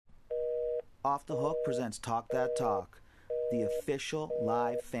Off the Hook presents Talk That Talk, the official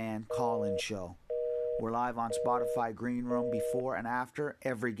live fan call-in show. We're live on Spotify Green Room before and after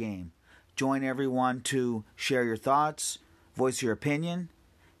every game. Join everyone to share your thoughts, voice your opinion,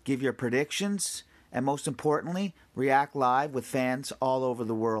 give your predictions, and most importantly, react live with fans all over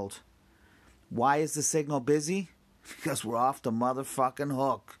the world. Why is the signal busy? Because we're off the motherfucking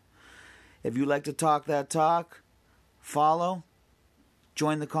hook. If you like to talk that talk, follow,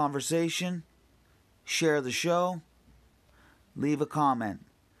 join the conversation, share the show, leave a comment,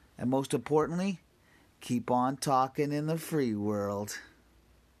 and most importantly, keep on talking in the free world.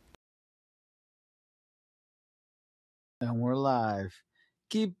 And we're live.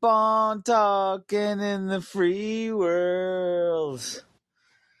 Keep on talking in the free world.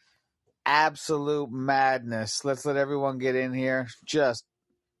 Absolute madness. Let's let everyone get in here. Just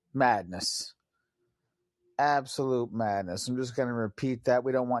madness. Absolute madness. I'm just going to repeat that.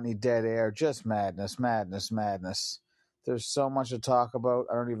 We don't want any dead air. Just madness, madness, madness. There's so much to talk about.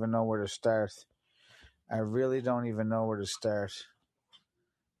 I don't even know where to start. I really don't even know where to start.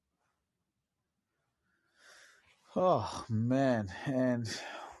 Oh, man. And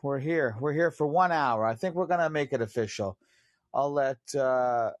we're here. We're here for 1 hour. I think we're going to make it official. I'll let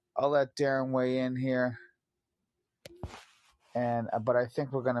Darren weigh in here. But I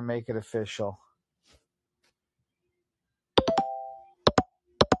think we're going to make it official.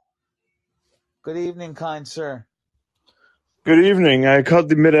 Good evening, kind sir. Good evening. I caught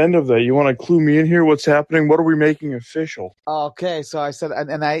the mid-end of that. You want to clue me in here? What's happening? What are we making official? Okay, so I said,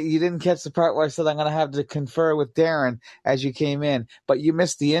 you didn't catch the part where I said I'm going to have to confer with Darren as you came in, but you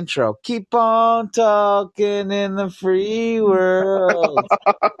missed the intro. Keep on talking in the free world.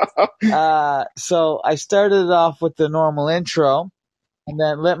 So I started off with the normal intro, and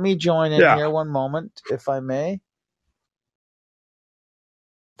then let me join in here one moment, if I may.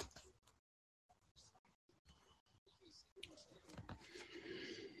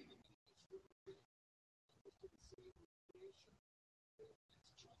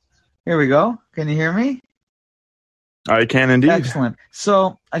 Here we go. Can you hear me? I can indeed. Excellent.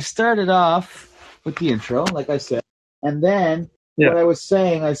 So I started off with the intro, like I said, and then what I was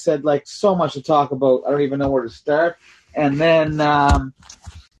saying, I said, like, so much to talk about. I don't even know where to start. And then I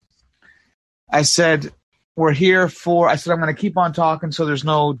said, I'm going to keep on talking so there's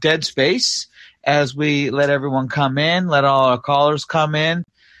no dead space as we let everyone come in, let all our callers come in.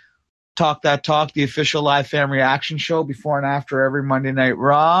 Talk That Talk, the official live fan reaction show before and after every Monday Night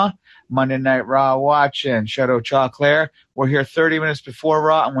Raw. Monday Night Raw watching. Shadow Chauclair. We're here 30 minutes before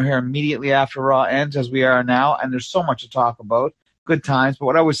Raw, and we're here immediately after Raw ends, as we are now. And there's so much to talk about. Good times. But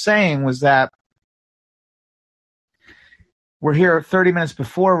what I was saying was that we're here 30 minutes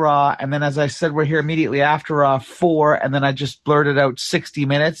before Raw, and then as I said, we're here immediately after Raw 4, and then I just blurted out 60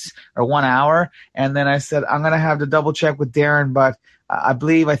 minutes or 1 hour, and then I said, I'm going to have to double check with Darren, but I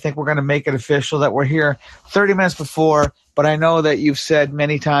think we're going to make it official that we're here 30 minutes before, but I know that you've said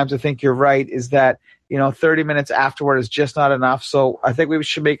many times, I think you're right, is that 30 minutes afterward is just not enough, so I think we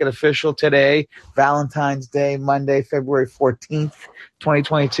should make it official today, Valentine's Day, Monday, February 14th,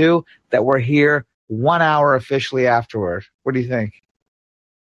 2022, that we're here 1 hour officially afterward. What do you think?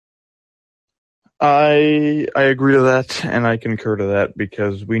 I agree to that, and I concur to that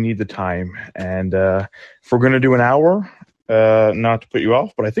because we need the time. And if we're going to do an hour, not to put you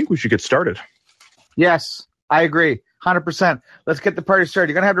off, but I think we should get started. Yes, I agree. 100%. Let's get the party started.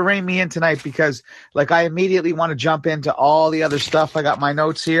 You're going to have to rein me in tonight because, I immediately want to jump into all the other stuff. I got my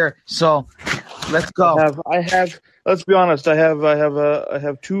notes here, so let's go. Let's be honest. I have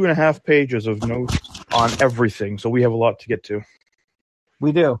 2.5 pages of notes on everything, so we have a lot to get to.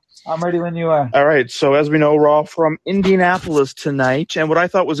 We do. I'm ready when you are. All right. So as we know, Raw from Indianapolis tonight, and what I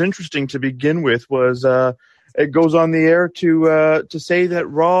thought was interesting to begin with was it goes on the air to say that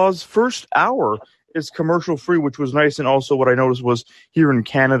Raw's first hour is commercial free, which was nice. And also what I noticed was here in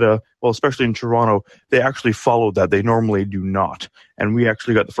Canada, well, especially in Toronto, they actually followed that. They normally do not. And we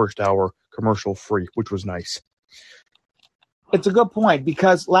actually got the first hour commercial free, which was nice. It's a good point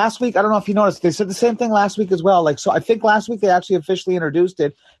because last week, I don't know if you noticed, they said the same thing last week as well. So I think last week they actually officially introduced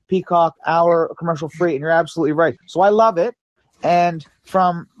it, Peacock hour commercial free, and you're absolutely right. So I love it. And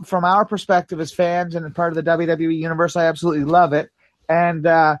from our perspective as fans and part of the WWE universe, I absolutely love it. And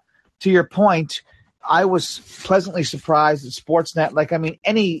to your point, I was pleasantly surprised at Sportsnet.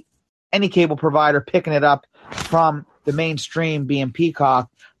 Any cable provider picking it up from the mainstream being Peacock,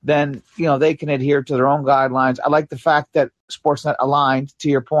 then, they can adhere to their own guidelines. I like the fact that Sportsnet aligned, to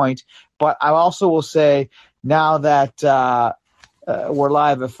your point. But I also will say now that we're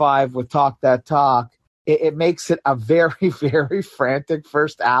live at 5 with Talk That Talk, it makes it a very, very frantic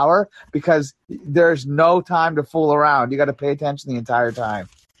first hour because there's no time to fool around. You got to pay attention the entire time.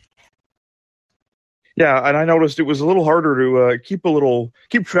 Yeah, and I noticed it was a little harder to keep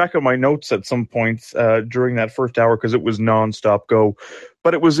track of my notes at some points during that first hour because it was nonstop go.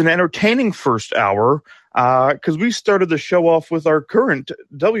 But it was an entertaining first hour because we started the show off with our current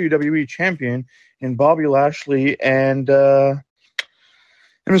WWE champion in Bobby Lashley and Mr.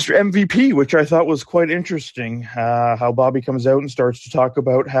 MVP, which I thought was quite interesting. How Bobby comes out and starts to talk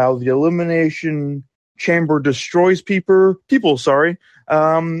about how the Elimination Chamber destroys people,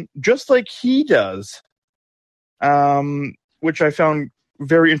 just like he does, which I found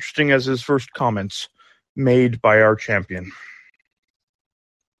very interesting as his first comments made by our champion.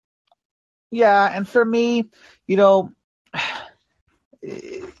 Yeah, and for me,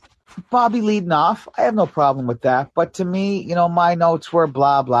 Bobby leading off, I have no problem with that. But to me, my notes were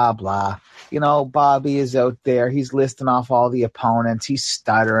blah, blah, blah. Bobby is out there. He's listing off all the opponents. He's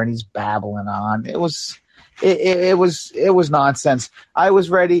stuttering. He's babbling on. It was nonsense. I was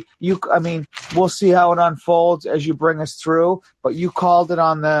ready. We'll see how it unfolds as you bring us through. But you called it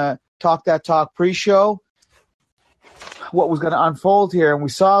on the Talk That Talk pre-show, what was going to unfold here, and we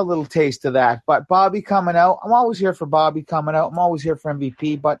saw a little taste of that. But Bobby coming out, I'm always here for Bobby coming out. I'm always here for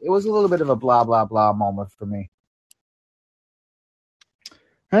MVP, but it was a little bit of a blah, blah, blah moment for me.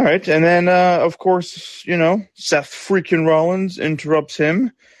 All right, and then, of course, Seth freaking Rollins interrupts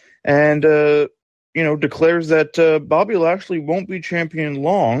him and, declares that Bobby Lashley won't be champion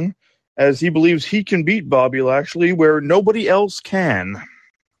long, as he believes he can beat Bobby Lashley where nobody else can.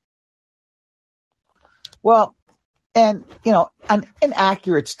 Well, and, an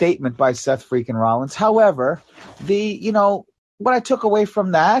inaccurate statement by Seth freaking Rollins. However, what I took away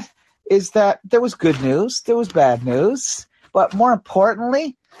from that is that there was good news, there was bad news, but more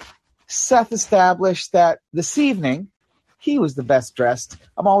importantly, Seth established that this evening he was the best dressed.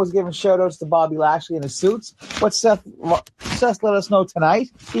 I'm always giving shout-outs to Bobby Lashley in his suits, but Seth let us know tonight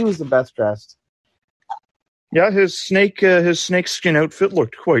he was the best dressed. Yeah, his snake skin outfit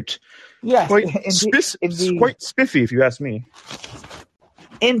looked quite quite spiffy, if you ask me.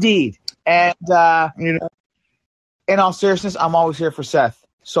 Indeed. And in all seriousness, I'm always here for Seth.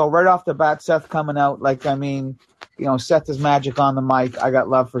 So right off the bat, Seth coming out, Seth is magic on the mic. I got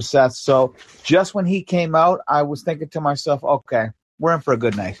love for Seth. So just when he came out, I was thinking to myself, okay, we're in for a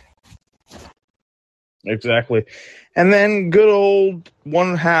good night. Exactly. And then good old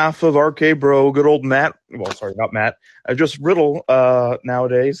one half of RK Bro, good old Matt. Well, sorry, not Matt. Just Riddle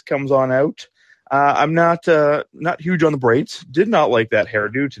nowadays comes on out. I'm not huge on the braids. Did not like that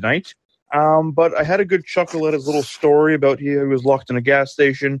hairdo tonight. But I had a good chuckle at his little story about he was locked in a gas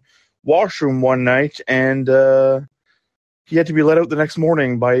station washroom one night, and he had to be let out the next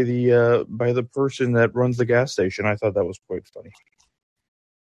morning by the person that runs the gas station. I thought that was quite funny.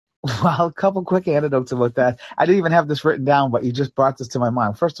 Well, a couple quick anecdotes about that. I didn't even have this written down, but you just brought this to my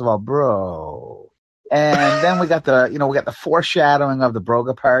mind. First of all, bro. And then we got the foreshadowing of the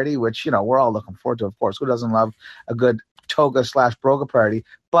Broga party, which, we're all looking forward to, of course. Who doesn't love a good Toga/Broga party?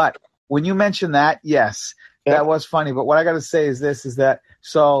 But when you mention that, yes, that was funny. But what I got to say is that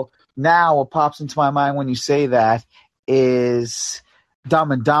so now what pops into my mind when you say that is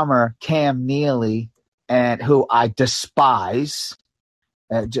Dumb and Dumber Cam Neely, and who I despise.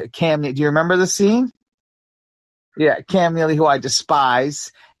 Cam, do you remember the scene? Yeah, Cam Neely, who I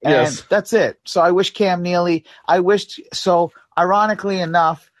despise. And yes. That's it. So I wish Cam Neely, ironically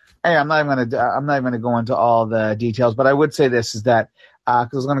enough, hey, I'm not even going to go into all the details, but I would say this is that,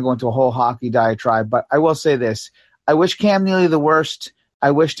 because I was going to go into a whole hockey diatribe, but I will say this. I wish Cam Neely the worst.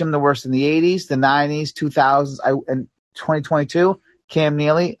 I wished him the worst in the 80s, the 90s, 2000s, and 2022. Cam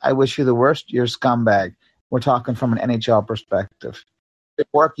Neely, I wish you the worst. You're a scumbag. We're talking from an NHL perspective. Good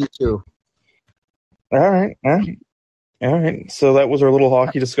work, you too. All right. So that was our little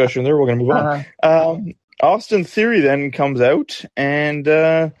hockey discussion there. We're going to move on. Austin Theory then comes out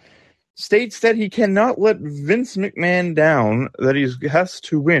and states that he cannot let Vince McMahon down, that he has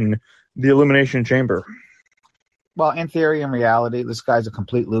to win the Elimination Chamber. Well, in theory, in reality, this guy's a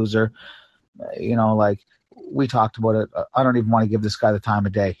complete loser. We talked about it. I don't even want to give this guy the time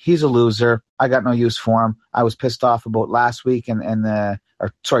of day. He's a loser. I got no use for him. I was pissed off about last week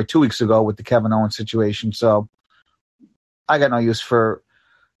 2 weeks ago with the Kevin Owens situation. So I got no use for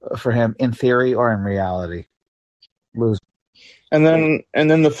him in theory or in reality. Loser. And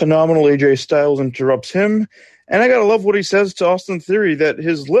then the phenomenal AJ Styles interrupts him. And I gotta love what he says to Austin Theory, that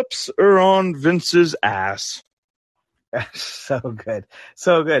his lips are on Vince's ass. So good.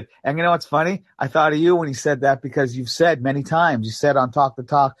 So good. And you know what's funny? I thought of you when he said that because you've said many times. You said on Talk the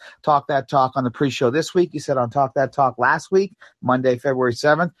Talk, Talk That Talk on the pre-show this week. You said on Talk That Talk last week, Monday, February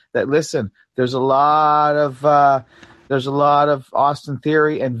 7th, that listen, there's a lot of Austin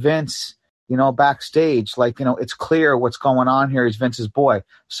Theory and Vince, backstage. Like, it's clear what's going on here. He's Vince's boy.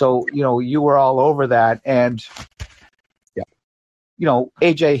 So, you were all over that. And,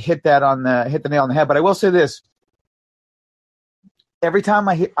 AJ hit the nail on the head. But I will say this. Every time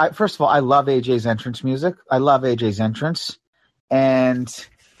first of all, I love AJ's entrance music. I love AJ's entrance. And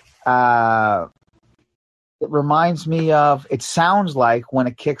it reminds me of, it sounds like when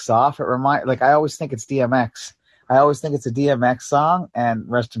it kicks off, I always think it's DMX. I always think it's a DMX song, and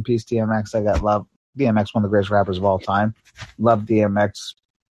rest in peace, DMX. Love DMX, one of the greatest rappers of all time. Love DMX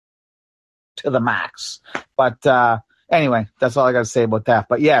to the max. But anyway, that's all I got to say about that.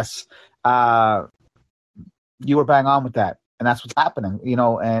 But yes, you were bang on with that. And that's what's happening,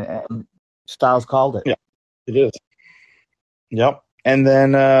 and Styles called it. Yeah, it is. Yep. And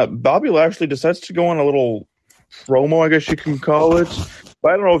then Bobby Lashley decides to go on a little promo, I guess you can call it.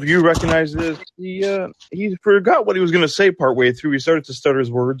 But I don't know if you recognize this. He forgot what he was going to say partway through. He started to stutter his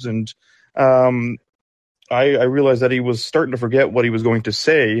words, and I realized that he was starting to forget what he was going to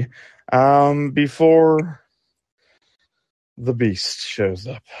say before the Beast shows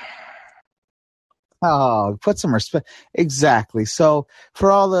up. Oh, put some respect. Exactly. So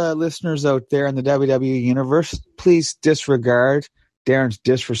for all the listeners out there in the WWE universe, please disregard Darren's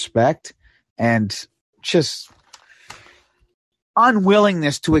disrespect and just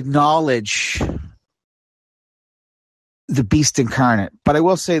unwillingness to acknowledge the Beast incarnate. But I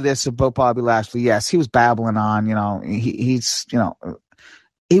will say this about Bobby Lashley. Yes, he was babbling on, he's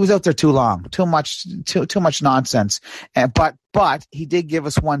he was out there too long, too much nonsense. But he did give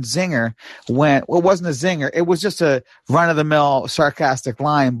us one zinger it wasn't a zinger. It was just a run of the mill sarcastic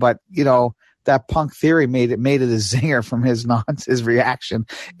line. But, that Punk Theory made it a zinger from his reaction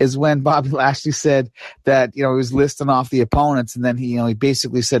is when Bobby Lashley said that, he was listing off the opponents. And then he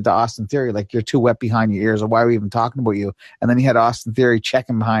basically said to Austin Theory, like, you're too wet behind your ears, or why are we even talking about you? And then he had Austin Theory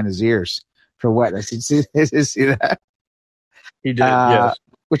checking behind his ears for wet. I said, see that? He did, yes.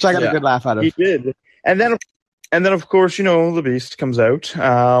 Which I got a good laugh out of. He did. And then of course, the Beast comes out.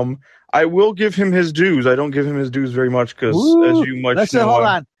 I will give him his dues. I don't give him his dues very much because, as you much know... Hold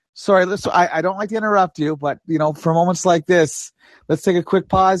on. Sorry, I don't like to interrupt you, but, for moments like this, let's take a quick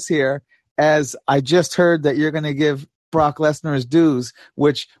pause here, as I just heard that you're going to give Brock Lesnar his dues,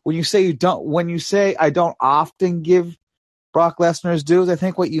 which when you say I don't often give Brock Lesnar's dues, I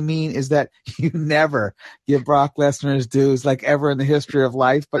think what you mean is that you never give Brock Lesnar's dues, like ever in the history of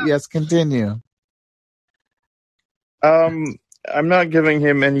life. But yes, continue. I'm not giving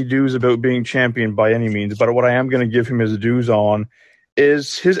him any dues about being champion by any means, but what I am going to give him his dues on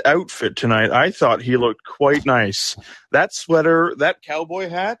is his outfit tonight. I thought he looked quite nice. That sweater, that cowboy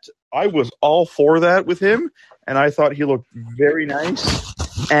hat, I was all for that with him, and I thought he looked very nice.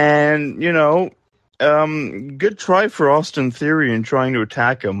 And, good try for Austin Theory in trying to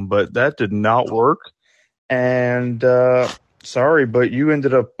attack him, but that did not work. And sorry, but you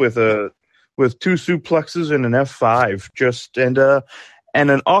ended up with two suplexes and an F5, and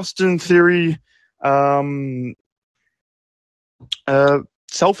an Austin Theory selfie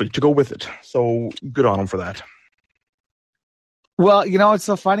to go with it. So good on him for that. Well, it's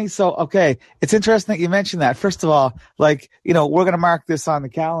so funny. So, okay, it's interesting that you mentioned that. First of all, we're going to mark this on the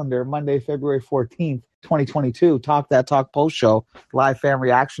calendar, Monday, February 14th, 2022, Talk That Talk post show, live fan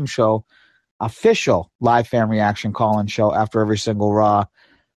reaction show, official live fan reaction call-in show after every single Raw,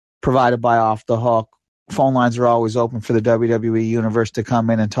 provided by Off the Hook. Phone lines are always open for the WWE universe to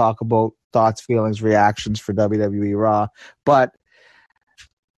come in and talk about thoughts, feelings, reactions for WWE Raw. But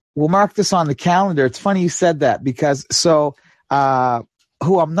we'll mark this on the calendar. It's funny you said that because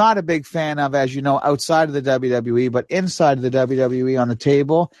who I'm not a big fan of, as you know, outside of the WWE, but inside of the WWE on the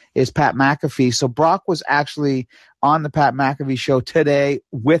table is Pat McAfee. So Brock was actually on the Pat McAfee show today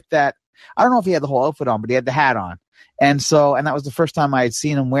with that. I don't know if he had the whole outfit on, but he had the hat on. And that was the first time I had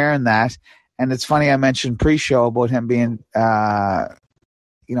seen him wearing that. And it's funny I mentioned pre-show about him being,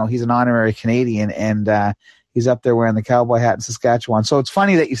 he's an honorary Canadian, and he's up there wearing the cowboy hat in Saskatchewan. So it's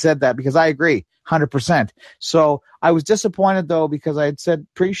funny that you said that because I agree 100%. So I was disappointed, though, because I had said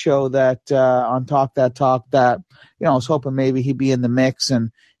pre-show that on Talk That Talk that, I was hoping maybe he'd be in the mix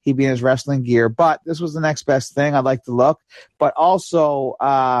and he'd be in his wrestling gear. But this was the next best thing. I'd like to look. But also,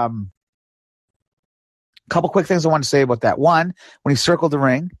 couple quick things I want to say about that. One, when he circled the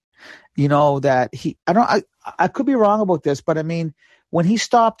ring, that I could be wrong about this, but I mean, when he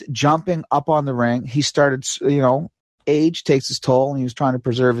stopped jumping up on the ring, he started, age takes its toll, and he was trying to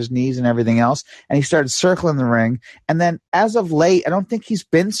preserve his knees and everything else. And he started circling the ring. And then as of late, I don't think he's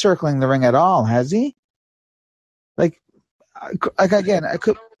been circling the ring at all, has he? Like again, I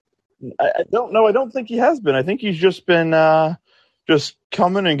don't know. I don't think he has been. I think he's just been just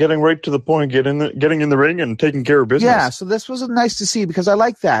coming and getting right to the point, getting in the ring and taking care of business. Yeah, so this was nice to see because I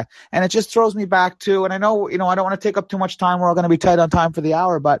like that. And it just throws me back to, and I know, I don't want to take up too much time. We're all going to be tight on time for the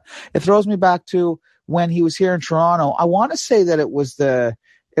hour, but it throws me back to when he was here in Toronto. I want to say that it was the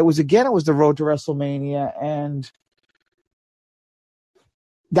road to WrestleMania, and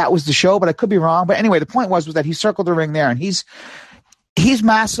that was the show, but I could be wrong. But anyway, the point was that he circled the ring there, and he's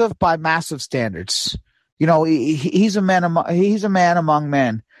massive by massive standards. He's a man among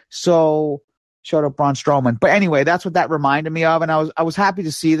men. So shut up, Braun Strowman. But anyway, that's what that reminded me of, and I was happy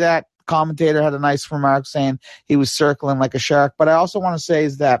to see that. Commentator had a nice remark saying he was circling like a shark. But I also want to say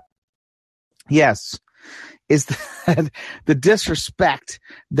is that the disrespect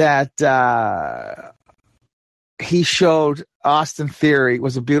that he showed Austin Theory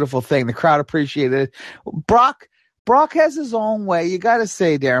was a beautiful thing. The crowd appreciated it. Brock has his own way. You got to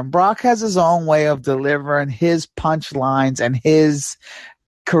say, Darren, Brock has his own way of delivering his punchlines and his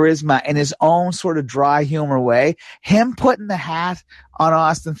charisma in his own sort of dry humor way. Him putting the hat on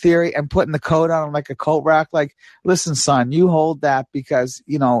Austin Theory and putting the coat on him like a coat rack, like, listen, son, you hold that because,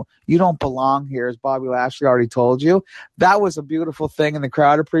 you don't belong here, as Bobby Lashley already told you. That was a beautiful thing, and the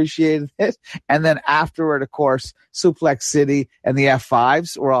crowd appreciated it. And then afterward, of course, Suplex City and the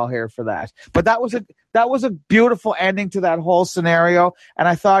F5s were all here for that. But that was a beautiful ending to that whole scenario. And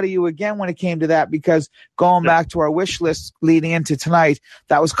I thought of you again when it came to that, because going back to our wish list leading into tonight,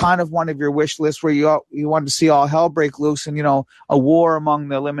 that was kind of one of your wish lists where you wanted to see all hell break loose and, a war among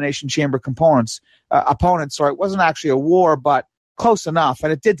the Elimination Chamber opponents. So it wasn't actually a war, but close enough.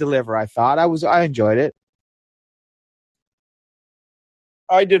 And it did deliver, I thought. I enjoyed it.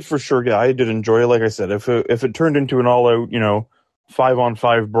 I did for sure. Yeah, I did enjoy it. Like I said, if it turned into an all-out,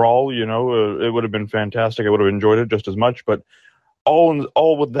 5-on-5 brawl, it would have been fantastic. I would have enjoyed it just as much. But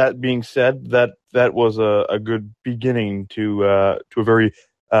all with that being said, that was a good beginning to a very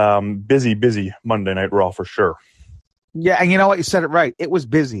busy Monday Night Raw for sure. Yeah, and you know what? You said it right. It was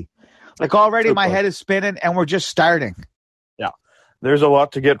busy. Like already my head is spinning, and we're just starting. Yeah, there's a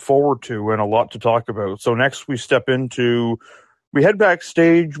lot to get forward to and a lot to talk about. So next we head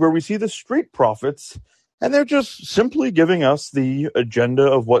backstage where we see the Street Profits. And they're just simply giving us the agenda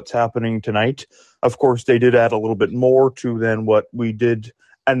of what's happening tonight. Of course, they did add a little bit more to than what we did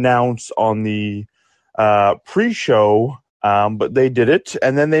announce on the pre-show, but they did it.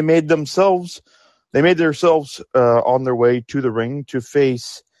 And then they made themselves on their way to the ring to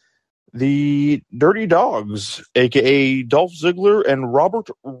face the Dirty Dogs, a.k.a. Dolph Ziggler and Robert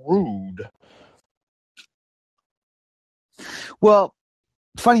Roode. Well,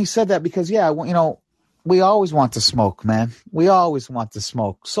 funny you said that because, we always want to smoke, man. We always want to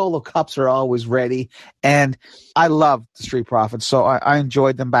smoke. Solo cups are always ready. And I love the Street Profits, so I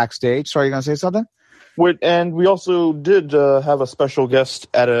enjoyed them backstage. Sorry, you going to say something? And we also did have a special guest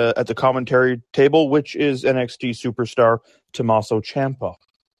at the commentary table, which is NXT superstar Tommaso Ciampa.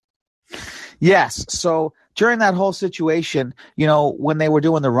 Yes. So during that whole situation, when they were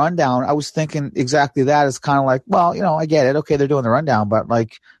doing the rundown, I was thinking exactly that. It's kind of like, well, I get it. Okay, they're doing the rundown, but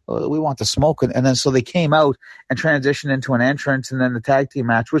like, we want the smoke. And then so they came out and transitioned into an entrance and then the tag team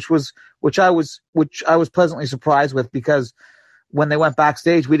match, which I was pleasantly surprised with, because when they went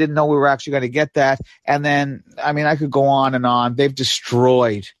backstage, we didn't know we were actually going to get that. And then, I could go on and on. They've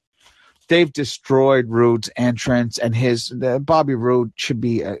destroyed Roode's entrance, and Bobby Roode should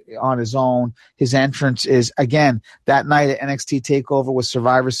be on his own. His entrance is, again, that night at NXT TakeOver with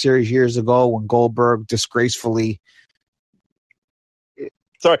Survivor Series years ago when Goldberg disgracefully.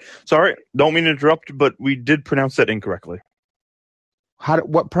 Sorry, don't mean to interrupt, but we did pronounce that incorrectly.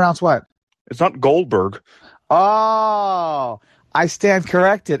 Pronounce what? It's not Goldberg. Oh, I stand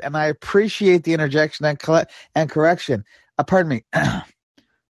corrected, and I appreciate the interjection and correction. Pardon me.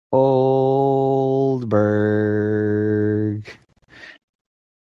 Oldberg.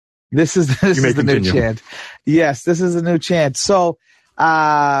 This is the new chant. Yes, this is a new chant. So,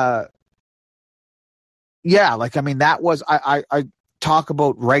 that was I talk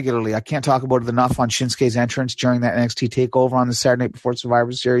about regularly. I can't talk about it enough on Shinsuke's entrance during that NXT TakeOver on the Saturday night before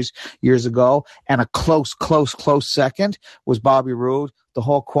Survivor Series years ago. And a close second was Bobby Roode. The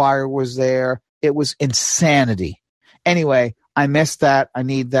whole choir was there. It was insanity. Anyway, I missed that. I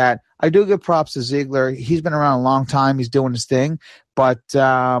need that. I do give props to Ziggler. He's been around a long time. He's doing his thing. But,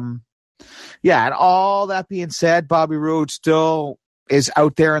 and all that being said, Bobby Roode still is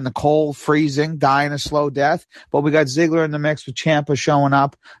out there in the cold, freezing, dying a slow death. But we got Ziggler in the mix with Ciampa showing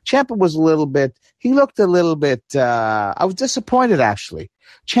up. Ciampa was he looked a little bit, I was disappointed, actually.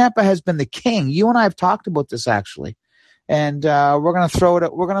 Ciampa has been the king. You and I have talked about this, actually. And we're going to throw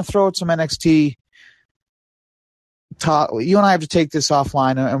it some NXT talk. You and I have to take this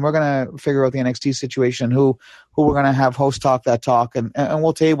offline, and we're going to figure out the NXT situation, who we're going to have host talk that talk, and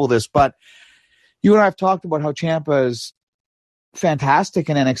we'll table this. But you and I have talked about how Ciampa is fantastic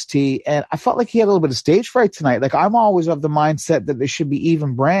in NXT, and I felt like he had a little bit of stage fright tonight. Like, I'm always of the mindset that there should be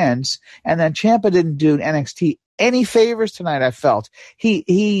even brands, and then Ciampa didn't do NXT any favors tonight. I felt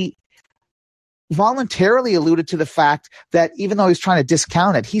he voluntarily alluded to the fact that even though he's trying to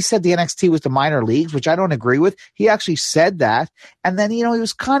discount it, he said the NXT was the minor leagues, which I don't agree with. He actually said that, and then he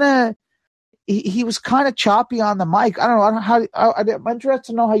was kind of choppy on the mic. I don't know how. I'm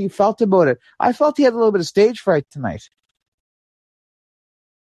interested to know how you felt about it. I felt he had a little bit of stage fright tonight.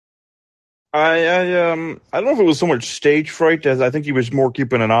 I don't know if it was so much stage fright as I think he was more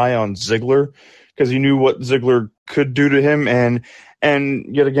keeping an eye on Ziggler, because he knew what Ziggler could do to him, and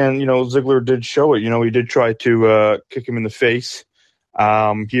yet again, Ziggler did show it. He did try to kick him in the face.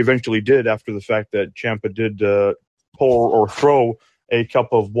 He eventually did, after the fact that Ciampa did pull or throw a cup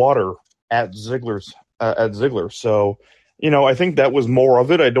of water at Ziggler. So, I think that was more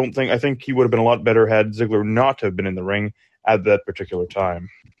of it. I think he would have been a lot better had Ziggler not have been in the ring at that particular time.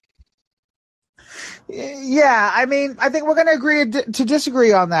 Yeah, I mean, I think we're going to agree to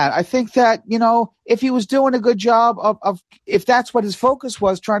disagree on that. I think that, if he was doing a good job of if that's what his focus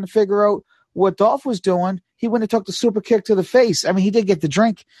was, trying to figure out what Dolph was doing, he wouldn't have took the super kick to the face. I mean, he did get the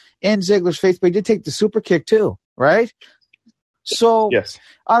drink in Ziggler's face, but he did take the super kick too, right? So, yes.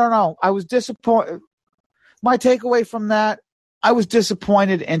 I don't know. I was disappointed. My takeaway from that, I was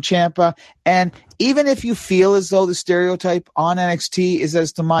disappointed in Ciampa. And even if you feel as though the stereotype on NXT is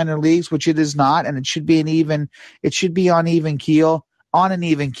as the minor leagues, which it is not, and it should be on an even keel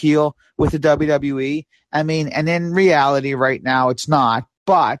with the WWE. I mean, and in reality right now it's not,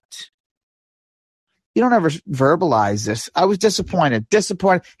 but you don't ever verbalize this. I was disappointed.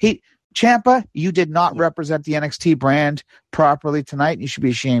 Ciampa, you did not represent the NXT brand properly tonight. You should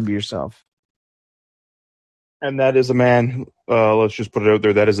be ashamed of yourself. And that is a man, let's just put it out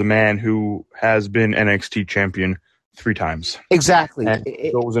there, that is a man who has been NXT champion 3 times. Exactly. And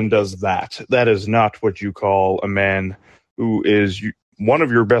goes and does that. That is not what you call a man who is one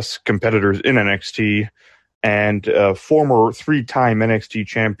of your best competitors in NXT and a former 3-time NXT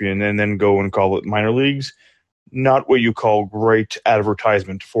champion, and then go and call it minor leagues. Not what you call great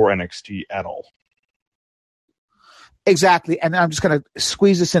advertisement for NXT at all. Exactly. And I'm just going to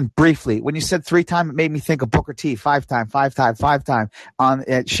squeeze this in briefly. When you said 3-time, it made me think of Booker T. 5-time.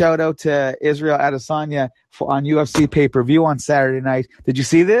 Shout out to Israel Adesanya on UFC pay-per-view on Saturday night. Did you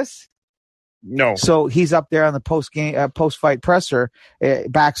see this? No. So he's up there on the post-fight presser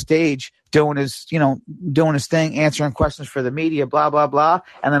backstage doing his thing, answering questions for the media, blah, blah, blah.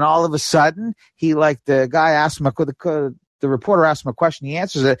 And then all of a sudden, the guy asked him the reporter asked him a question, he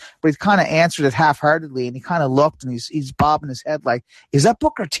answers it, but he kind of answered it half-heartedly, and he kind of looked, and he's bobbing his head like, is that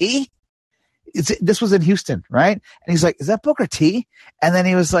Booker T? This was in Houston, right? And he's like, is that Booker T? And then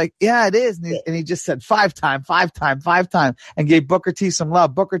he was like, yeah, it is. And he just said 5-time, and gave Booker T some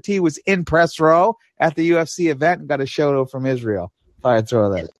love. Booker T was in press row at the UFC event and got a shout-out from Israel. Thought I'd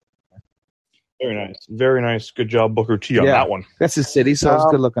throw that. Very nice. Very nice. Good job, Booker T, on that one. That's his city, so it's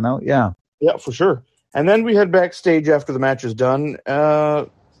good looking out. Yeah. Yeah, for sure. And then we head backstage after the match is done to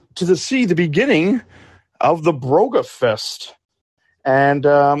see the beginning of the Broga Fest. And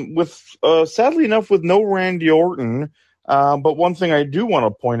sadly enough, with no Randy Orton. But one thing I do want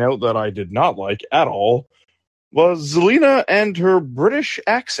to point out that I did not like at all was Zelina and her British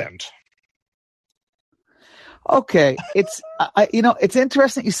accent. Okay, it's it's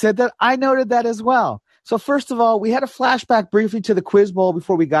interesting you said that. I noted that as well. So first of all, we had a flashback briefly to the Quiz Bowl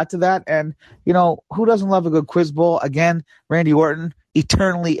before we got to that. And, who doesn't love a good Quiz Bowl? Again, Randy Orton,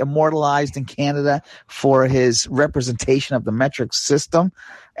 eternally immortalized in Canada for his representation of the metric system,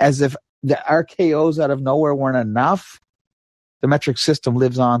 as if the RKOs out of nowhere weren't enough. The metric system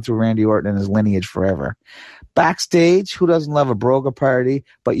lives on through Randy Orton and his lineage forever. Backstage, who doesn't love a Broga party?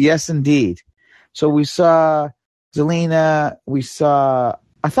 But yes, indeed. So we saw Zelina,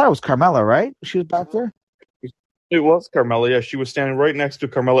 I thought it was Carmella, right? She was back there? It was Carmella, yeah. She was standing right next to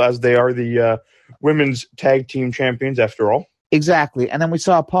Carmella, as they are the women's tag team champions, after all. Exactly. And then we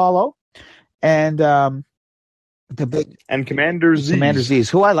saw Apollo and Commander Z. Commander Z's,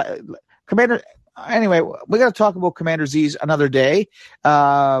 who I like. Anyway, we got to talk about Commander Z's another day.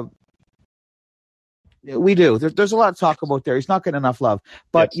 We do. There's a lot to talk about there. He's not getting enough love.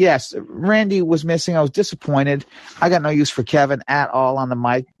 But yes, Randy was missing. I was disappointed. I got no use for Kevin at all on the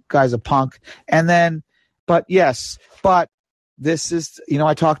mic. Guy's a punk. And then, but this is,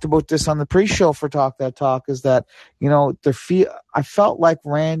 I talked about this on the pre-show for Talk That Talk, is that, I felt like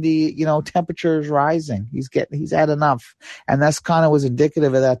Randy, temperature is rising. He's had enough. And that's kind of was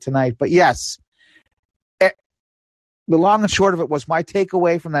indicative of that tonight. But yes, the long and short of it was my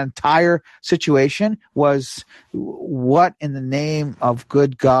takeaway from that entire situation was, what in the name of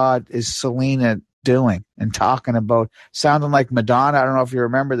good God is Selena doing and talking about, sounding like Madonna? I don't know if you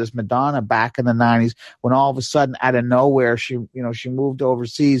remember this Madonna back in the 90s, when all of a sudden out of nowhere she moved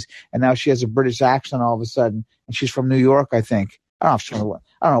overseas and now she has a British accent all of a sudden, and she's from New York, I think. I don't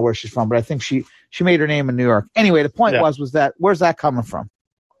know where she's from, but I think she made her name in New York. Anyway, the point was that, where's that coming from?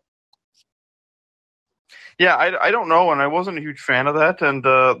 Yeah, I don't know, and I wasn't a huge fan of that. And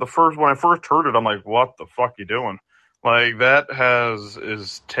when I first heard it, I'm like, "What the fuck you doing?" Like, that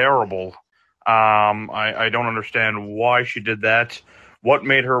is terrible. I don't understand why she did that. What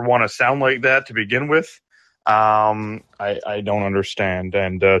made her want to sound like that to begin with? I don't understand.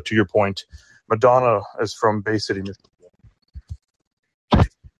 And to your point, Madonna is from Bay City, Michigan.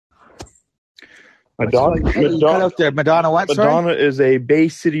 Madonna out there. Madonna what? Madonna is a Bay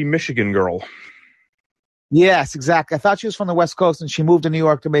City, Michigan girl. Yes, exactly. I thought she was from the West Coast and she moved to New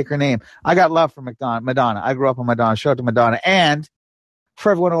York to make her name. I got love for Madonna. I grew up on Madonna. Shout out to Madonna. And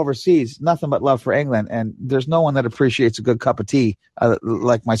for everyone overseas, nothing but love for England. And there's no one that appreciates a good cup of tea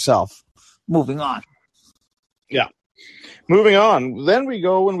like myself. Moving on. Yeah. Moving on. Then we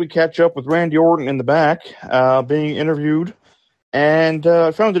go and we catch up with Randy Orton in the back, being interviewed. And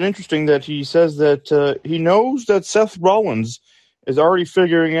I found it interesting that he says that he knows that Seth Rollins is already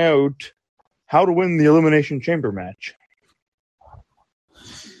figuring out how to win the Elimination Chamber match.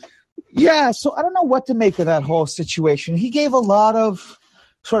 Yeah, so I don't know what to make of that whole situation. He gave a lot of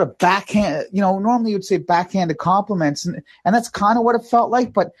sort of backhand, normally you would say backhanded compliments, and that's kind of what it felt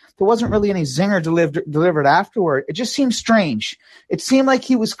like, but there wasn't really any zinger delivered afterward. It just seemed strange. It seemed like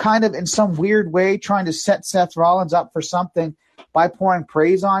he was kind of in some weird way trying to set Seth Rollins up for something by pouring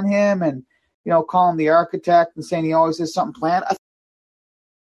praise on him and, call him the architect and saying he always has something planned.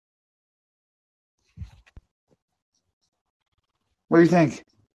 What do you think?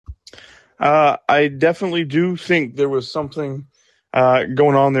 I definitely do think there was something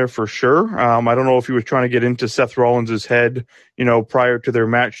going on there for sure. I don't know if he was trying to get into Seth Rollins' head, prior to their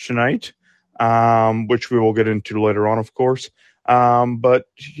match tonight, which we will get into later on, of course. But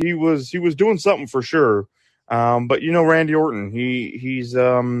he was doing something for sure. But Randy Orton, he's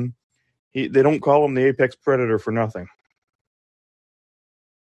they don't call him the Apex Predator for nothing.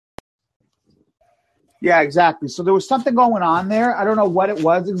 Yeah, exactly. So there was something going on there. I don't know what it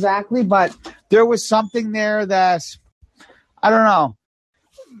was exactly, but there was something there that, I don't know.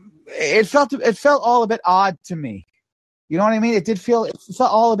 It felt all a bit odd to me. You know what I mean? It felt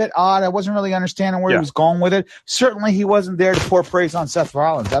all a bit odd. I wasn't really understanding where he was going with it. Certainly he wasn't there to pour praise on Seth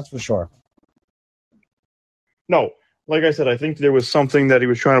Rollins, that's for sure. No, like I said, I think there was something that he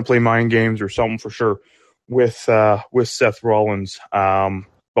was trying to play mind games or something for sure with Seth Rollins.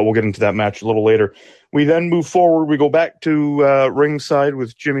 But we'll get into that match a little later. We then move forward. We go back to ringside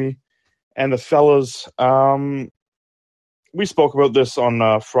with Jimmy and the fellas. We spoke about this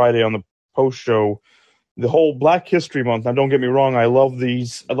on Friday on the post show. The whole Black History Month. Now, don't get me wrong. I love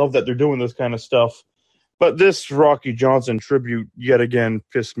these. I love that they're doing this kind of stuff. But this Rocky Johnson tribute yet again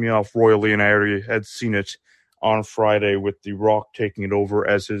pissed me off royally, and I already had seen it on Friday with The Rock taking it over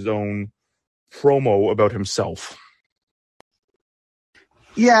as his own promo about himself.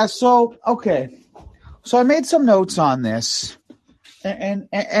 Yeah, so, okay. So I made some notes on this. And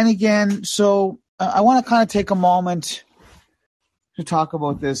again, so I want to kind of take a moment to talk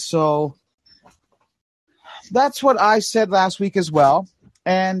about this. So that's what I said last week as well.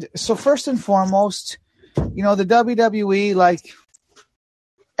 And so first and foremost, the WWE, like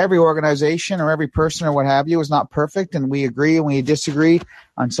every organization or every person or what have you, is not perfect. And we agree and we disagree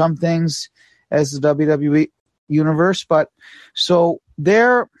on some things as the WWE universe. But so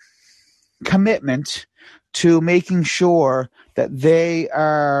their commitment to making sure that they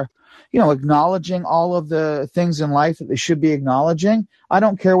are, acknowledging all of the things in life that they should be acknowledging. I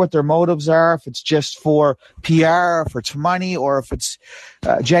don't care what their motives are, if it's just for PR, if it's money, or if it's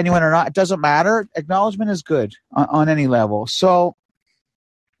genuine or not. It doesn't matter. Acknowledgement is good on any level. So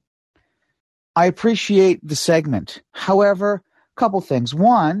I appreciate the segment. However, a couple things.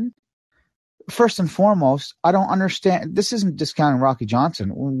 One, first and foremost, I don't understand. This isn't discounting Rocky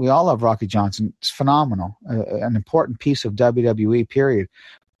Johnson. We all love Rocky Johnson. It's phenomenal, an important piece of WWE, period.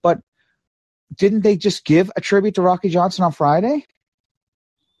 But didn't they just give a tribute to Rocky Johnson on Friday?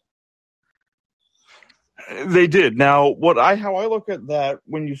 They did. Now, how I look at that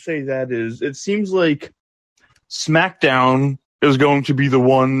when you say that is, it seems like SmackDown is going to be the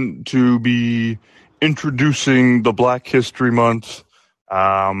one to be introducing the Black History Month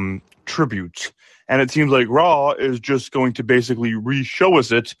tribute, and it seems like Raw is just going to basically re-show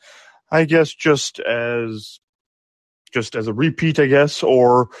us it, I guess, just as a repeat, I guess,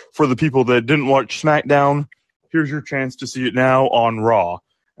 or for the people that didn't watch SmackDown, here's your chance to see it now on Raw.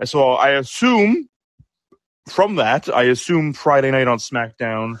 And so I assume Friday night on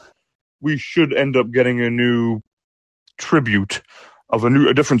SmackDown, we should end up getting a new tribute of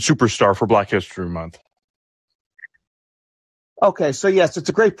a different superstar for Black History Month. Okay, so yes, it's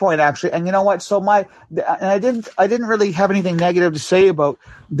a great point actually, and you know what? So I didn't really have anything negative to say about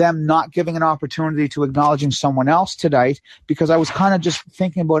them not giving an opportunity to acknowledging someone else tonight, because I was kind of just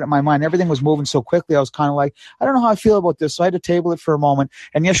thinking about it in my mind. Everything was moving so quickly. I was kind of like, I don't know how I feel about this, so I had to table it for a moment.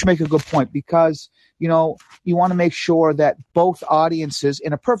 And yes, you make a good point, because you want to make sure that both audiences,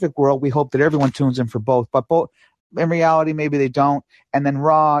 in a perfect world, we hope that everyone tunes in for both, but both in reality maybe they don't. And then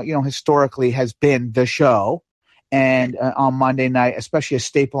Raw, historically has been the show. And on Monday night, especially a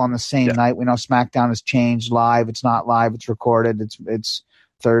staple on the same night. We know SmackDown has changed live. It's not live. It's recorded. It's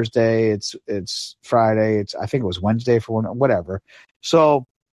Thursday. It's Friday. I think it was Wednesday for one, whatever. So,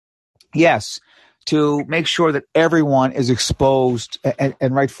 yes, to make sure that everyone is exposed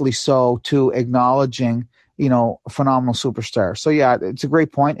and rightfully so to acknowledging, a phenomenal superstar. So, yeah, it's a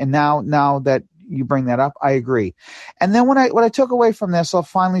great point. And now that you bring that up, I agree. And then what I took away from this, I'll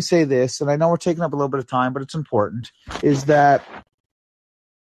finally say this, and I know we're taking up a little bit of time, but it's important, is that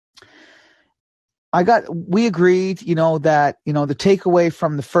we agreed, that, the takeaway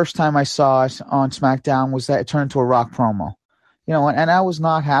from the first time I saw it on SmackDown was that it turned into a Rock promo, and I was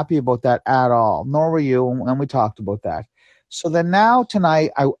not happy about that at all, nor were you, and we talked about that. So then now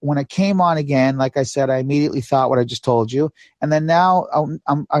tonight, when it came on again, like I said, I immediately thought what I just told you. And then now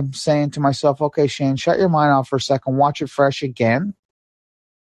I'm saying to myself, okay, Shane, shut your mind off for a second, watch it fresh again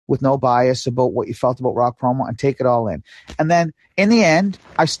with no bias about what you felt about Rock promo, and take it all in. And then in the end,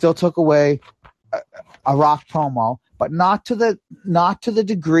 I still took away a Rock promo, but not to the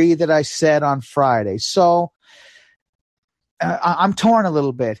degree that I said on Friday. So I'm torn a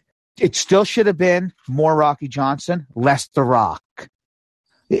little bit. It still should have been more Rocky Johnson, less The Rock.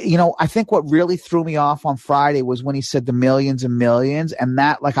 I think what really threw me off on Friday was when he said the millions and millions, and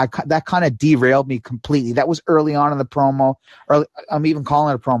that that kind of derailed me completely. That was early on in the promo. I'm even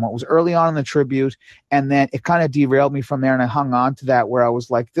calling it a promo. It was early on in the tribute, and then it kind of derailed me from there, and I hung on to that where I was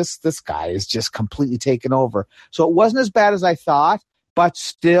like, this guy is just completely taken over. So it wasn't as bad as I thought, but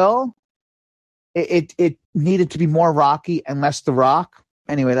still, it needed to be more Rocky and less The Rock.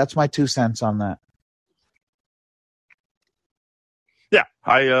 Anyway, that's my 2 cents on that. Yeah,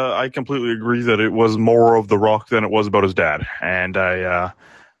 I completely agree that it was more of The Rock than it was about his dad. And I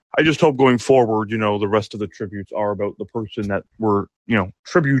just hope going forward, the rest of the tributes are about the person that we're,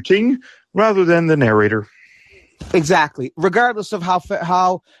 tributing rather than the narrator. Exactly. Regardless of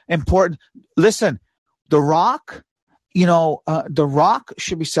how important. Listen, The Rock, The Rock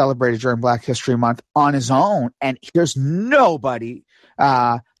should be celebrated during Black History Month on his own. And there's nobody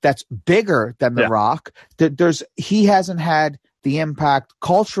that's bigger than The Rock. He hasn't had the impact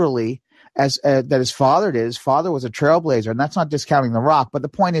culturally as that his father did. His father was a trailblazer, and that's not discounting The Rock. But the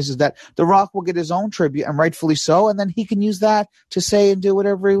point is that The Rock will get his own tribute, and rightfully so, and then he can use that to say and do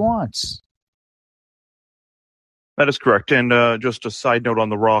whatever he wants. That is correct. And just a side note on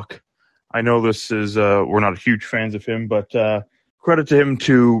The Rock, I know this is we're not huge fans of him, but credit to him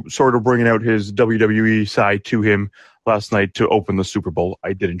to sort of bringing out his WWE side to him last night to open the Super Bowl.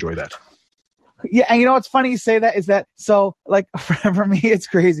 I did enjoy that. Yeah, and what's funny you say that is that, so, like, for me, it's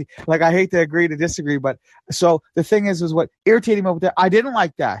crazy. Like, I hate to agree to disagree, but so the thing is what irritated me over there, I didn't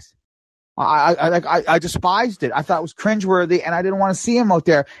like that. I despised it. I thought it was cringeworthy, and I didn't want to see him out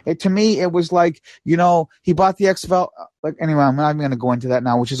there. To me, it was like, he bought the XFL. Like, anyway, I'm not even going to go into that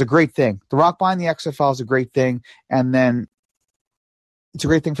now, which is a great thing. The Rock buying the XFL is a great thing, and then it's a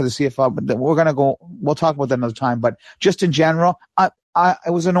great thing for the CFL. But we'll talk about that another time. But just in general, it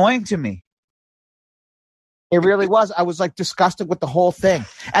was annoying to me. It really was. I was like disgusted with the whole thing.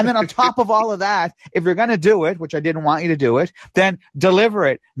 And then on top of all of that, if you're going to do it, which I didn't want you to do it, then deliver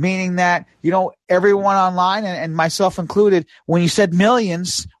it. Meaning that, everyone online and myself included, when you said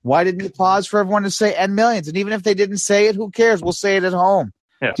millions, why didn't you pause for everyone to say and millions? And even if they didn't say it, who cares? We'll say it at home.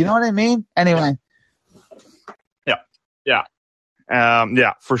 Yeah. Do you know what I mean? Anyway. Yeah,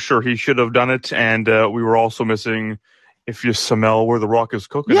 for sure. He should have done it. And we were also missing, if you smell where the rock is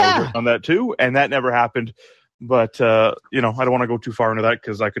cooking, I was on that too, and that never happened. But I don't want to go too far into that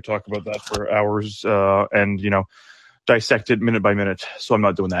because I could talk about that for hours and dissect it minute by minute. So I'm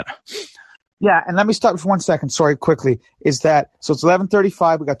not doing that. Yeah, and let me stop for 1 second. Sorry, quickly. It's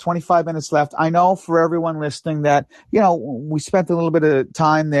 11:35. We got 25 minutes left. I know for everyone listening that we spent a little bit of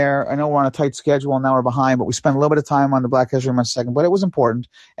time there. I know we're on a tight schedule and now we're behind, but we spent a little bit of time on the Black History Month second. But it was important,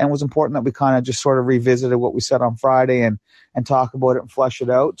 and it was important that we kind of just sort of revisited what we said on Friday and talk about it and flesh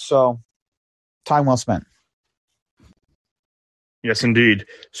it out. So, time well spent. Yes, indeed.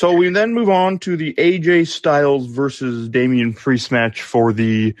 So we then move on to the AJ Styles versus Damian Priest match for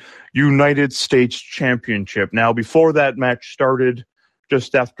the United States Championship. Now, before that match started,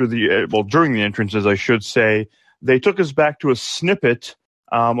 just after during the entrances, I should say, they took us back to a snippet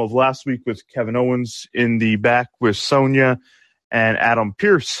of last week with Kevin Owens in the back with Sonya and Adam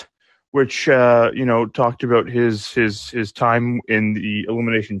Pearce, which talked about his time in the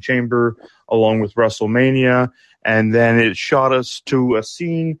Elimination Chamber along with WrestleMania. And then it shot us to a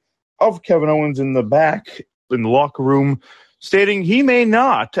scene of Kevin Owens in the back in the locker room stating he may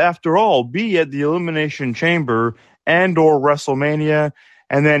not, after all, be at the Elimination Chamber and or WrestleMania.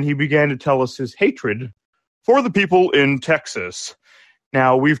 And then he began to tell us his hatred for the people in Texas.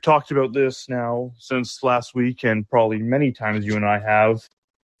 Now, we've talked about this now since last week and probably many times you and I have.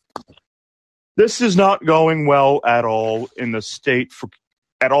 This is not going well at all in the state for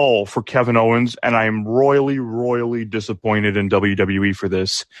Kevin Owens, and I am royally, royally disappointed in WWE for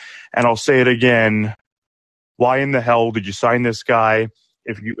this. And I'll say it again. Why in the hell did you sign this guy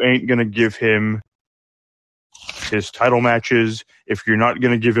if you ain't going to give him his title matches, if you're not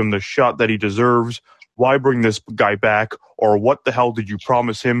going to give him the shot that he deserves? Why bring this guy back? Or what the hell did you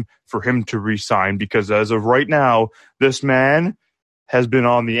promise him for him to re-sign? Because as of right now, this man has been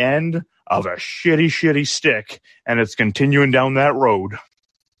on the end of a shitty, shitty stick, and it's continuing down that road.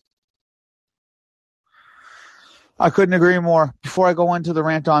 I couldn't agree more. Before I go into the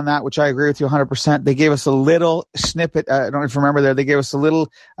rant on that, which I agree with you 100%, they gave us a little snippet. I don't know if you remember there. They gave us a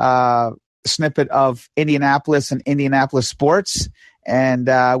little snippet of Indianapolis and Indianapolis sports and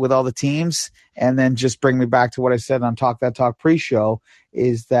with all the teams. And then just bring me back to what I said on Talk That Talk pre-show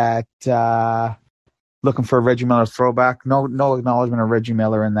is that looking for a Reggie Miller throwback. No acknowledgement of Reggie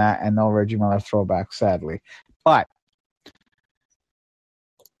Miller in that, and no Reggie Miller throwback, sadly. But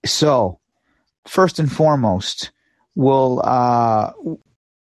so first and foremost, we'll talk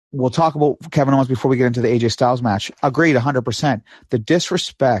about Kevin Owens before we get into the AJ Styles match. Agreed, 100%. The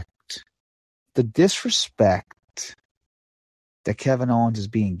disrespect that Kevin Owens is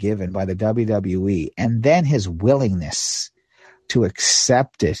being given by the WWE, and then his willingness to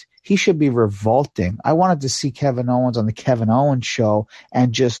accept it. He should be revolting. I wanted to see Kevin Owens on the Kevin Owens show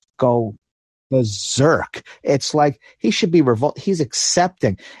and just go berserk. It's like he should be revolting. He's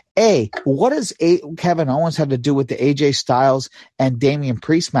accepting. What does Kevin Owens have to do with the AJ Styles and Damian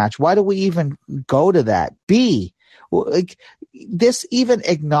Priest match? Why do we even go to that? This even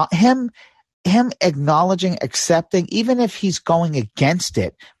him acknowledging, accepting, even if he's going against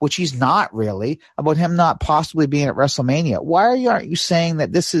it, which he's not really, about him not possibly being at WrestleMania. Why aren't you saying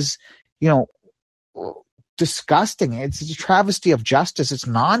that this is, disgusting? It's a travesty of justice. It's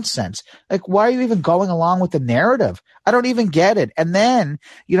nonsense. Like, why are you even going along with the narrative? I don't even get it. And then,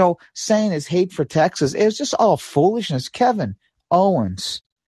 saying his hate for Texas, it was just all foolishness. Kevin Owens,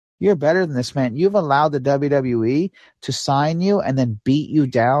 you're better than this, man. You've allowed the WWE to sign you and then beat you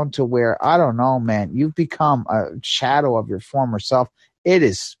down to where, I don't know, man, you've become a shadow of your former self. It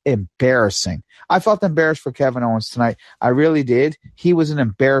is embarrassing. I felt embarrassed for Kevin Owens tonight. I really did. He was an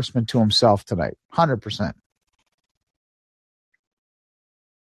embarrassment to himself tonight. 100%.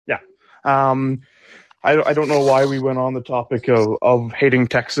 Yeah. I don't know why we went on the topic of hating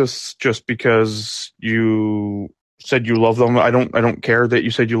Texas just because you said you love them. I don't care that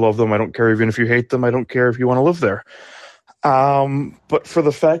you said you love them. I don't care even if you hate them. I don't care if you want to live there. But for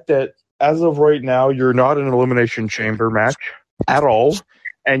the fact that as of right now, you're not in an Elimination Chamber match at all,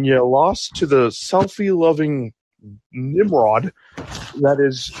 and you lost to the selfie-loving Nimrod that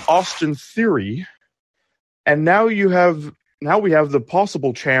is Austin Theory, and now we have the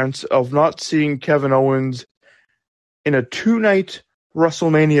possible chance of not seeing Kevin Owens in a 2-night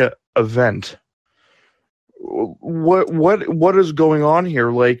WrestleMania event. What is going on here?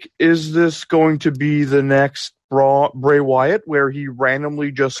 Like, is this going to be the next Bray Wyatt where he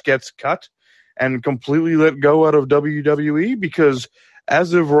randomly just gets cut and completely let go out of WWE? Because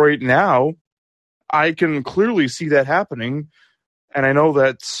as of right now, I can clearly see that happening. And I know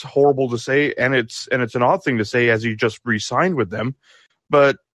that's horrible to say, and it's an odd thing to say as he just re-signed with them.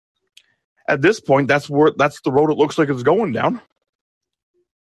 But at this point, that's the road it looks like it's going down.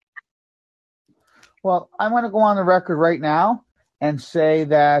 Well, I'm going to go on the record right now and say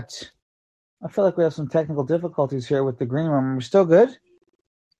that I feel like we have some technical difficulties here with the green room. Are we still good?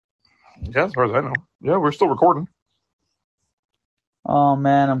 Yeah, as far as I know. Yeah, we're still recording. Oh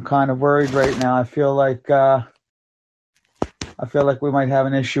man, I'm kind of worried right now. I feel like we might have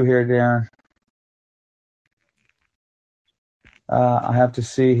an issue here, Darren. I have to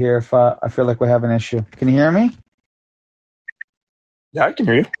see here if I feel like we have an issue. Can you hear me? Yeah, I can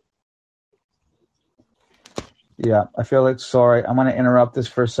hear you. Yeah, I feel like, sorry, I'm going to interrupt this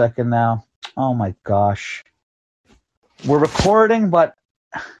for a second now. Oh my gosh. We're recording, but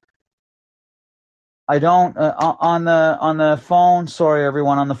I don't, on the phone, sorry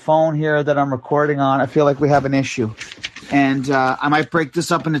everyone, on the phone here that I'm recording on, I feel like we have an issue. And I might break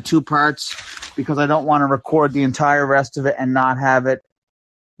this up into two parts because I don't want to record the entire rest of it and not have it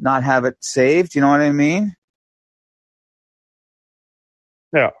saved. You know what I mean?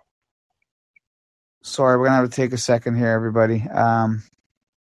 Yeah. Sorry, we're going to have to take a second here, everybody.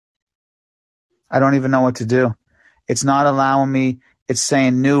 I don't even know what to do. It's not allowing me. It's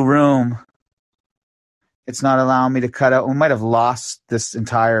saying new room. It's not allowing me to cut out. We might have lost this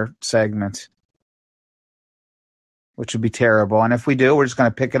entire segment, which would be terrible. And if we do, we're just going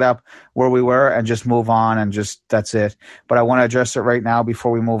to pick it up where we were and just move on and just that's it. But I want to address it right now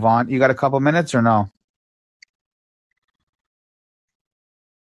before we move on. You got a couple minutes or no?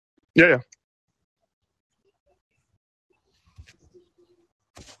 Yeah.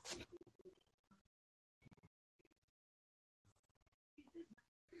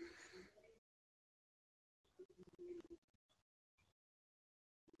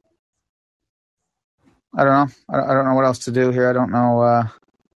 I don't know. I don't know what else to do here. I don't know.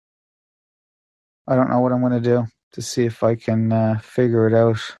 I don't know what I'm going to do to see if I can figure it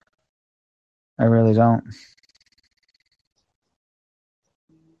out. I really don't.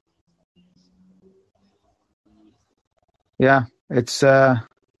 Yeah, it's. I'm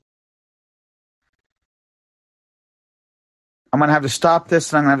going to have to stop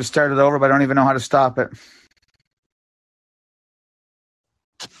this and I'm going to have to start it over, but I don't even know how to stop it.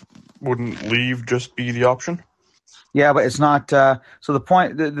 Wouldn't leave just be the option? Yeah, but it's not. So the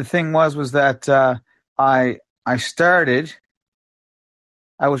point, the thing was that I started.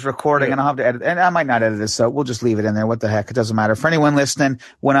 I was recording, Yeah. and I'll have to edit, and I might not edit this, so we'll just leave it in there. What the heck? It doesn't matter. For anyone listening,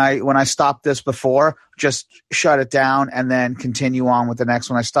 when I stopped this before, just shut it down and then continue on with the next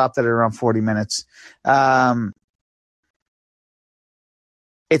one. I stopped it at around 40 minutes.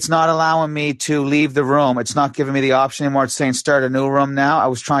 It's not allowing me to leave the room. It's not giving me the option anymore. It's saying start a new room now. I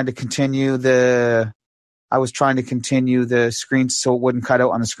was trying to continue the screen so it wouldn't cut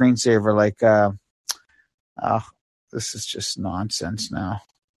out on the screensaver. This is just nonsense now.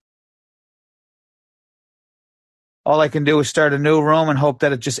 All I can do is start a new room and hope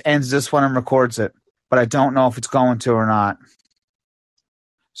that it just ends this one and records it. But I don't know if it's going to or not.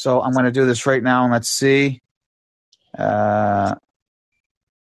 So I'm going to do this right now and let's see. Yep.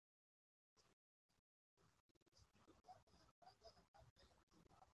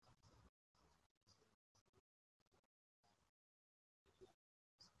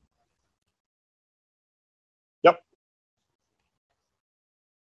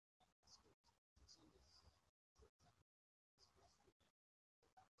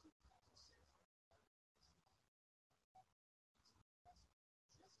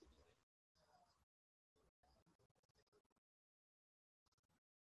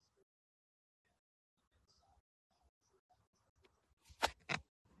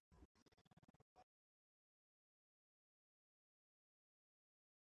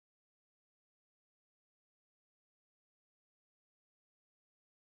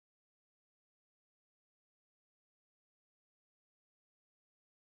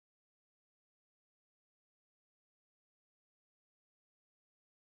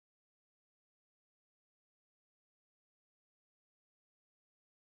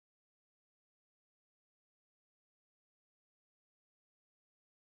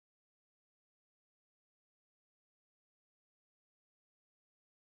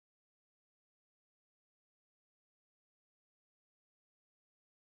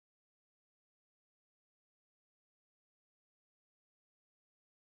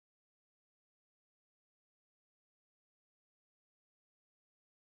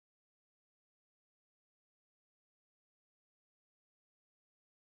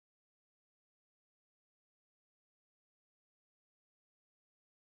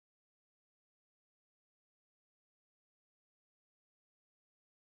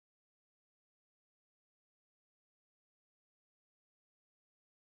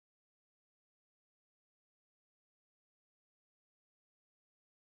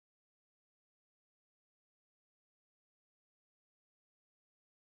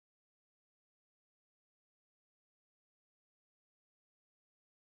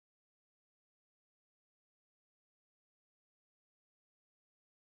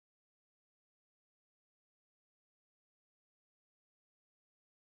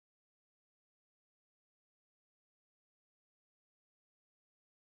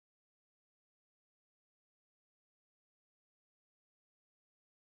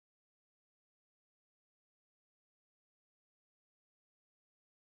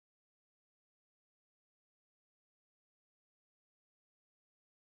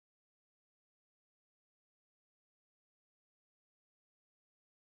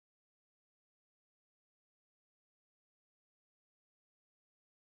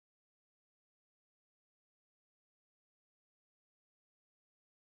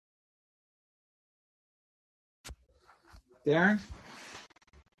 Darren?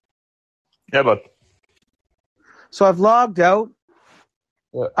 Yeah, bud. So I've logged out.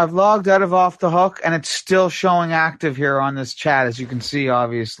 Yeah. I've logged out of Off the Hook, and it's still showing active here on this chat, as you can see,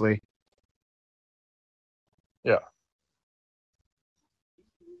 obviously. Yeah.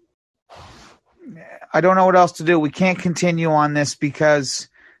 I don't know what else to do. We can't continue on this because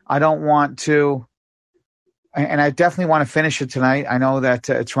I don't want to, and I definitely want to finish it tonight. I know that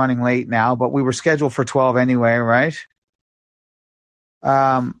it's running late now, but we were scheduled for 12 anyway, right?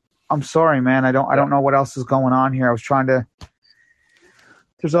 I'm sorry, man. I don't know what else is going on here. I was trying to.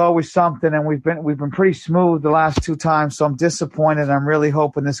 There's always something, and we've been pretty smooth the last two times, so I'm disappointed. I'm really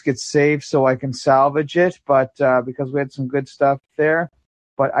hoping this gets saved so I can salvage it, but because we had some good stuff there,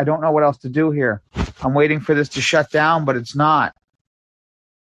 but I don't know what else to do here. I'm waiting for this to shut down, but it's not.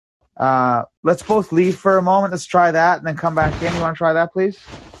 Let's both leave for a moment. Let's try that and then come back in. You want to try that, please?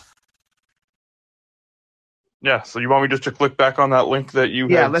 Yeah, so you want me just to click back on that link that you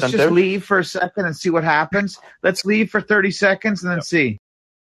Yeah, had let's sent just out? leave for a second and see what happens. Let's leave for 30 seconds and then see.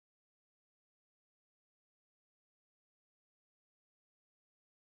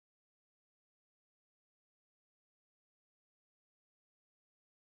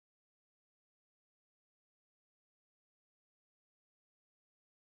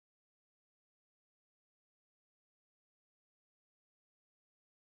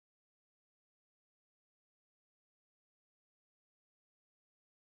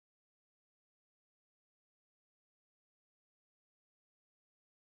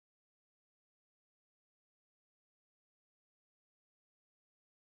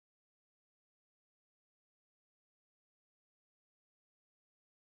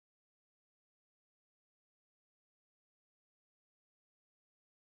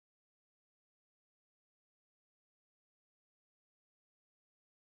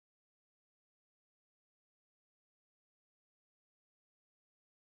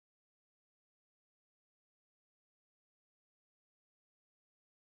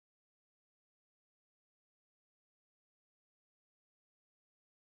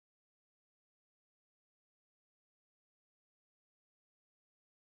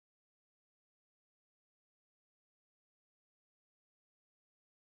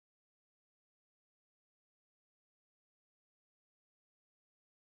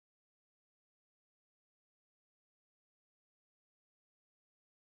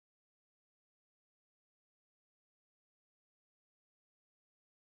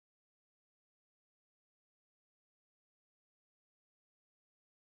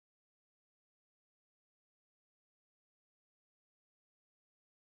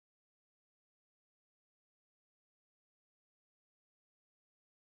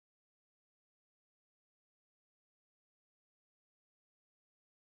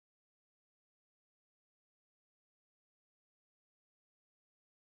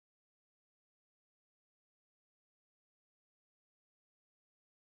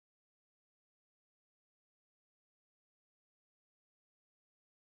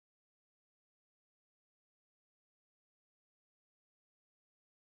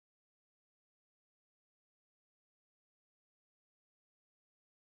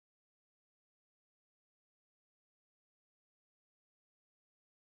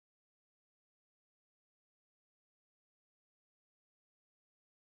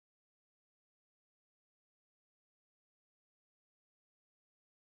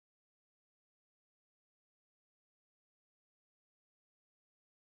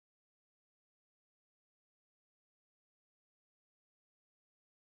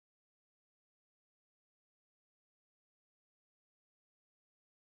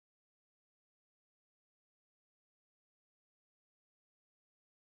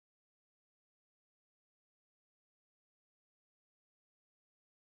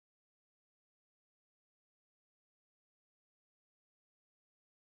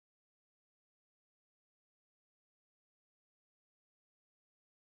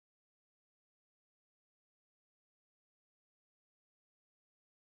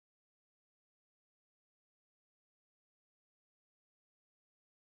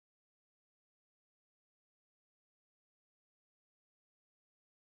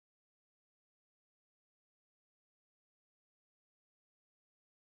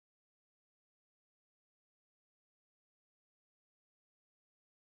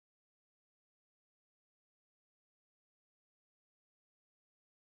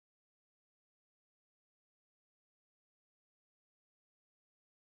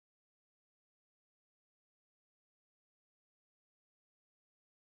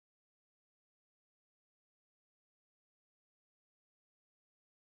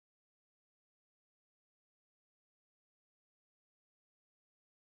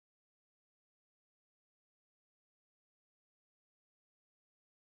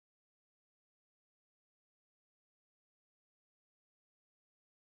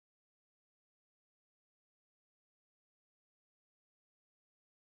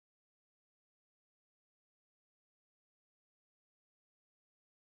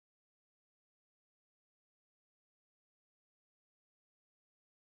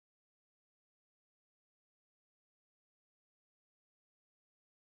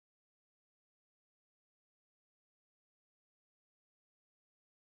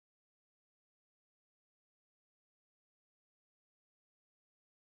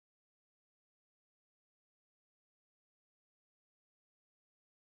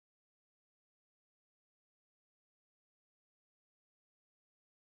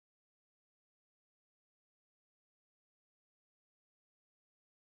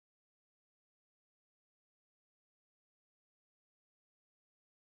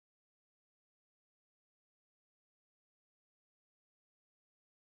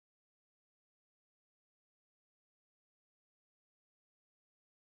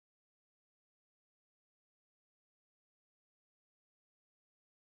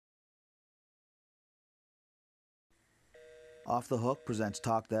 Off the Hook presents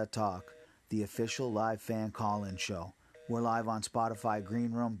Talk That Talk, the official live fan call-in show. We're live on Spotify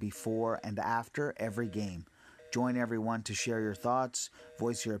Green Room before and after every game. Join everyone to share your thoughts,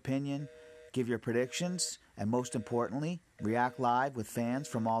 voice your opinion, give your predictions, and most importantly, react live with fans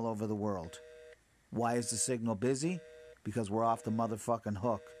from all over the world. Why is the signal busy? Because we're off the motherfucking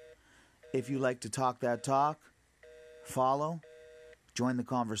hook. If you like to talk that talk, follow, join the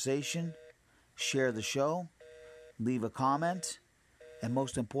conversation, share the show, leave a comment, and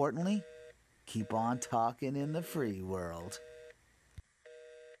most importantly, keep on talking in the free world.